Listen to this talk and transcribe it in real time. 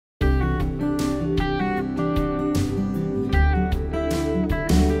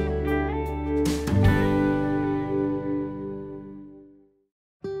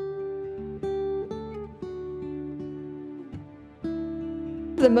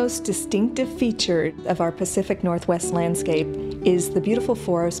most distinctive feature of our Pacific Northwest landscape is the beautiful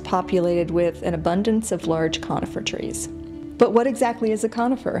forest populated with an abundance of large conifer trees. But what exactly is a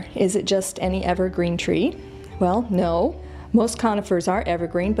conifer? Is it just any evergreen tree? Well, no. Most conifers are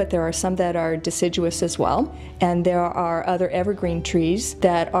evergreen, but there are some that are deciduous as well, and there are other evergreen trees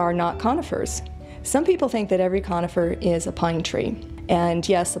that are not conifers. Some people think that every conifer is a pine tree. And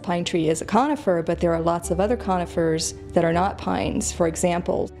yes, a pine tree is a conifer, but there are lots of other conifers that are not pines. For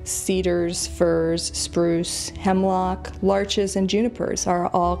example, cedars, firs, spruce, hemlock, larches, and junipers are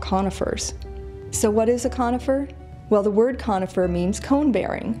all conifers. So what is a conifer? Well, the word conifer means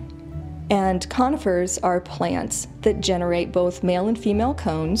cone-bearing. And conifers are plants that generate both male and female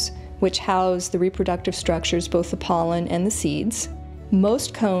cones, which house the reproductive structures, both the pollen and the seeds.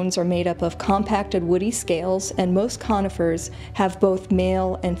 Most cones are made up of compacted woody scales, and most conifers have both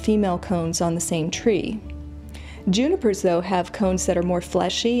male and female cones on the same tree. Junipers, though, have cones that are more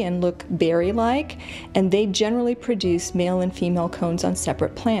fleshy and look berry-like, and they generally produce male and female cones on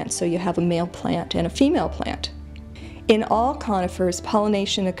separate plants, so you have a male plant and a female plant. In all conifers,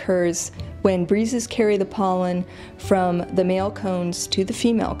 pollination occurs when breezes carry the pollen from the male cones to the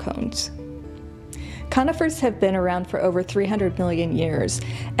female cones. Conifers have been around for over 300 million years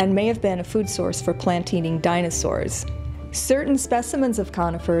and may have been a food source for plant-eating dinosaurs. Certain specimens of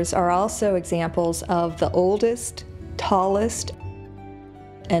conifers are also examples of the oldest, tallest,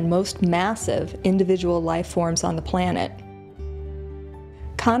 and most massive individual life forms on the planet.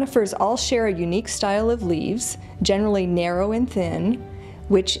 Conifers all share a unique style of leaves, generally narrow and thin,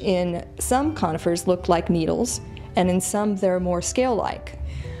 which in some conifers look like needles, and in some they're more scale-like.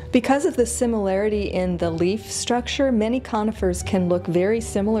 Because of the similarity in the leaf structure, many conifers can look very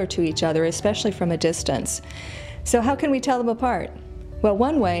similar to each other, especially from a distance. So how can we tell them apart? Well,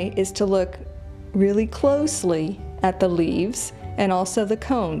 one way is to look really closely at the leaves and also the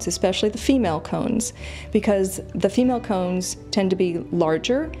cones, especially the female cones, because the female cones tend to be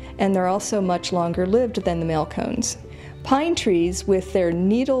larger and they're also much longer lived than the male cones. Pine trees with their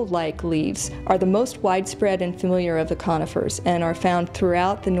needle-like leaves are the most widespread and familiar of the conifers and are found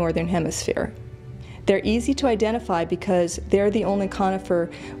throughout the northern hemisphere. They're easy to identify because they're the only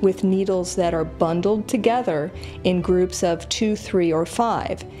conifer with needles that are bundled together in groups of 2, 3, or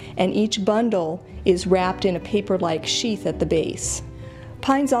 5, and each bundle is wrapped in a paper-like sheath at the base.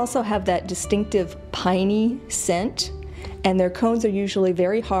 Pines also have that distinctive piney scent, and their cones are usually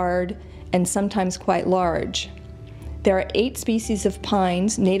very hard and sometimes quite large. There are 8 species of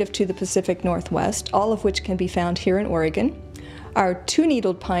pines native to the Pacific Northwest, all of which can be found here in Oregon. Our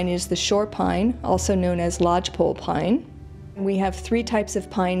two-needled pine is the shore pine, also known as lodgepole pine. We have 3 types of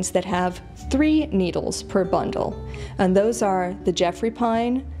pines that have 3 needles per bundle, and those are the Jeffrey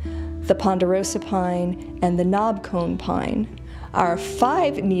pine, the Ponderosa pine, and the knobcone pine. Our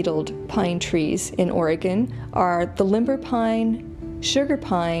 5-needled pine trees in Oregon are the limber pine, sugar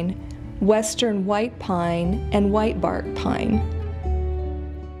pine, western white pine, and whitebark pine.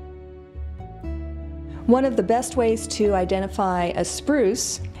 One of the best ways to identify a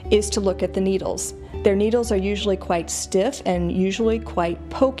spruce is to look at the needles. Their needles are usually quite stiff and usually quite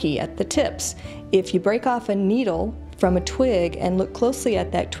pokey at the tips. If you break off a needle from a twig and look closely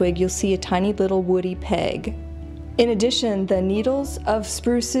at that twig, you'll see a tiny little woody peg. In addition, the needles of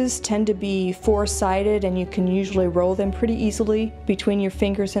spruces tend to be 4-sided, and you can usually roll them pretty easily between your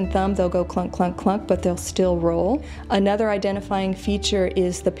fingers and thumb. They'll go clunk, clunk, clunk, but they'll still roll. Another identifying feature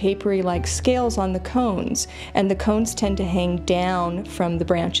is the papery-like scales on the cones, and the cones tend to hang down from the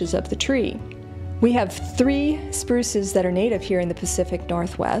branches of the tree. We have 3 spruces that are native here in the Pacific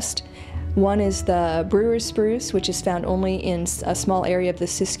Northwest. One is the brewer's spruce, which is found only in a small area of the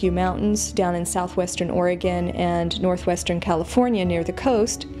Siskiyou Mountains down in southwestern Oregon and northwestern California near the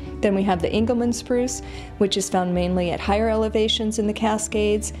coast. Then we have the Engelmann spruce, which is found mainly at higher elevations in the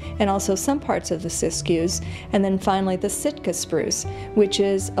Cascades and also some parts of the Siskiyous. And then finally the Sitka spruce, which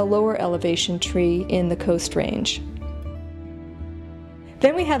is a lower elevation tree in the Coast Range.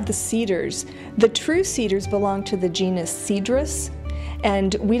 Then we have the cedars. The true cedars belong to the genus Cedrus,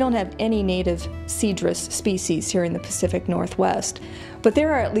 and we don't have any native cedrus species here in the Pacific Northwest. But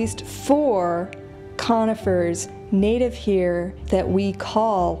there are at least 4 conifers native here that we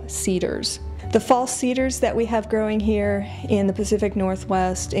call cedars. The false cedars that we have growing here in the Pacific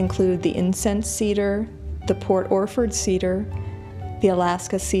Northwest include the incense cedar, the Port Orford cedar, the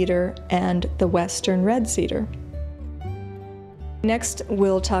Alaska cedar, and the western red cedar. Next,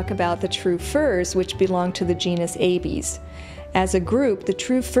 we'll talk about the true firs, which belong to the genus Abies. As a group, the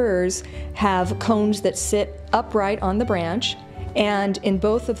true firs have cones that sit upright on the branch, and in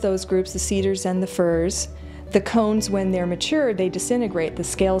both of those groups, the cedars and the firs, The cones, when they're mature, they disintegrate. The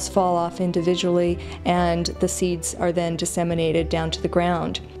scales fall off individually, and the seeds are then disseminated down to the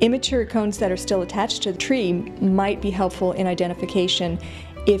ground. Immature cones that are still attached to the tree might be helpful in identification.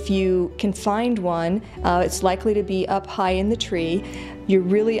 If you can find one, it's likely to be up high in the tree. You're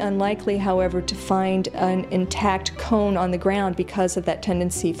really unlikely, however, to find an intact cone on the ground because of that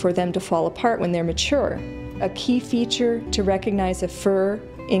tendency for them to fall apart when they're mature. A key feature to recognize a fir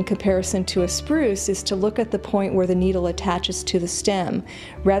in comparison to a spruce is to look at the point where the needle attaches to the stem.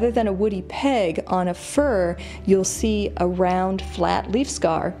 Rather than a woody peg on a fir, you'll see a round, flat leaf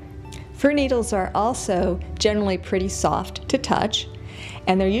scar. Fir needles are also generally pretty soft to touch,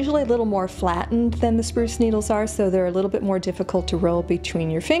 and they're usually a little more flattened than the spruce needles are, so they're a little bit more difficult to roll between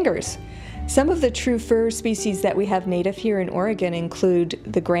your fingers. Some of the true fir species that we have native here in Oregon include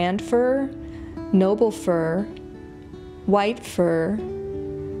the grand fir, noble fir, white fir,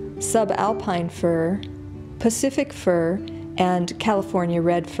 subalpine fir, Pacific fir, and California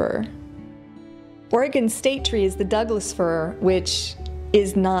red fir. Oregon's state tree is the Douglas fir, which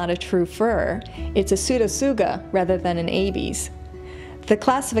is not a true fir. It's a pseudotsuga rather than an Abies. The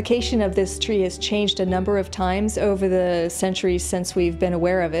classification of this tree has changed a number of times over the centuries since we've been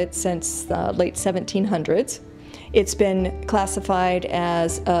aware of it, since the late 1700s. It's been classified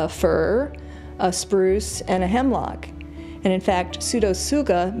as a fir, a spruce, and a hemlock. And in fact,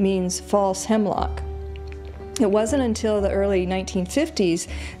 pseudotsuga means false hemlock. It wasn't until the early 1950s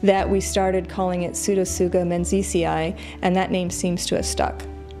that we started calling it Pseudotsuga menziesii, and that name seems to have stuck.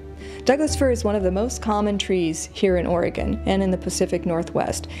 Douglas fir is one of the most common trees here in Oregon and in the Pacific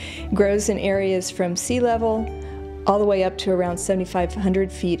Northwest. It grows in areas from sea level all the way up to around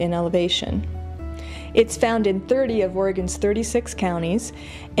 7,500 feet in elevation. It's found in 30 of Oregon's 36 counties,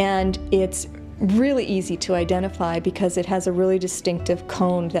 and it's really easy to identify because it has a really distinctive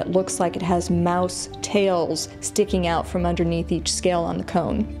cone that looks like it has mouse tails sticking out from underneath each scale on the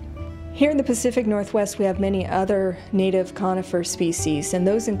cone. Here in the Pacific Northwest, we have many other native conifer species, and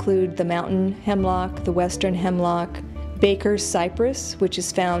those include the mountain hemlock, the western hemlock, Baker's cypress, which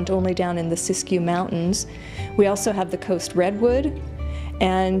is found only down in the Siskiyou Mountains. We also have the coast redwood,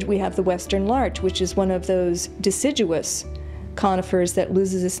 and we have the western larch, which is one of those deciduous conifers that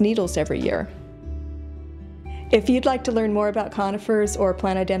loses its needles every year. If you'd like to learn more about conifers or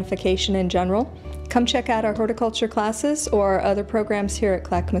plant identification in general, come check out our horticulture classes or other programs here at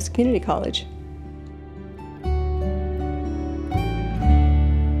Clackamas Community College.